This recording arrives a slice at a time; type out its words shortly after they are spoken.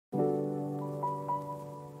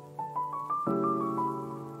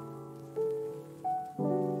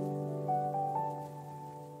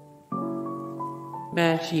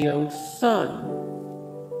Matteo Thun,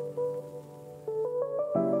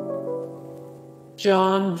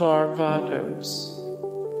 John Varvatos,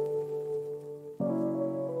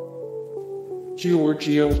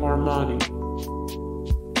 Giorgio Armani.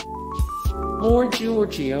 More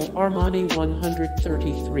Giorgio Armani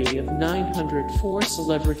 133 of 904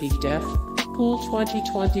 Celebrity Death Pool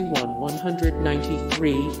 2021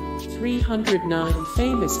 193 309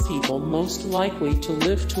 Famous People Most Likely to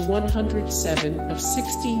Live to 107 of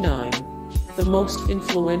 69 The Most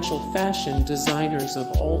Influential Fashion Designers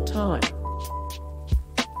of All Time.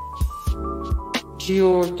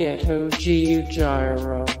 Giorgetto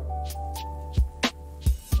Giugiaro,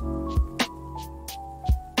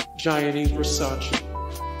 Gianni Versace.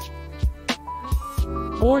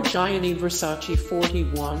 Or Gianni Versace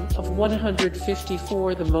 41 of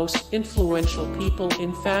 154 The Most Influential People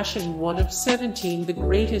in Fashion 1 of 17 The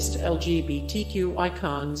Greatest LGBTQ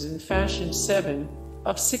Icons in Fashion 7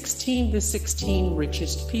 of 16 The 16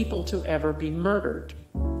 Richest People to Ever Be Murdered.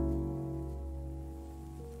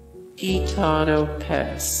 Gaetano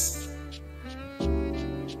Pesce,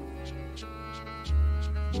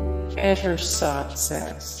 Ettore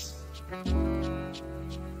Sottsass,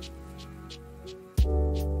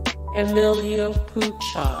 Emilio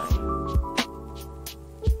Pucci,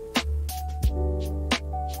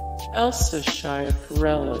 Elsa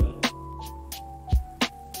Schiaparelli,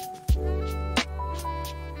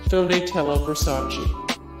 Donatella Versace.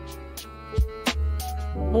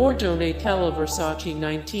 More Donatella Versace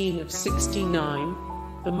 19 of 69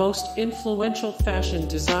 The Most Influential Fashion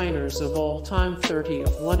Designers of All Time 30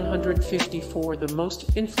 of 154 The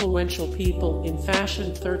Most Influential People in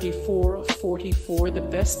Fashion 34 of 44 The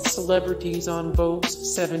Best Celebrities on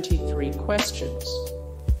Vogue's 73 Questions.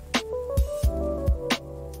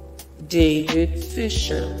 David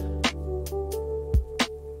Fisher,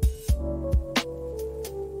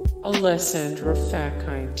 Alessandra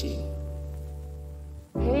Facchinetti.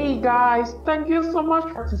 Hey guys, thank you so much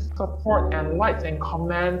for the support and likes and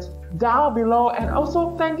comments down below, and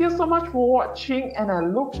also thank you so much for watching, and I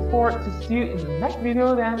look forward to see you in the next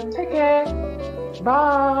video. Then take care,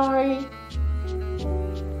 bye.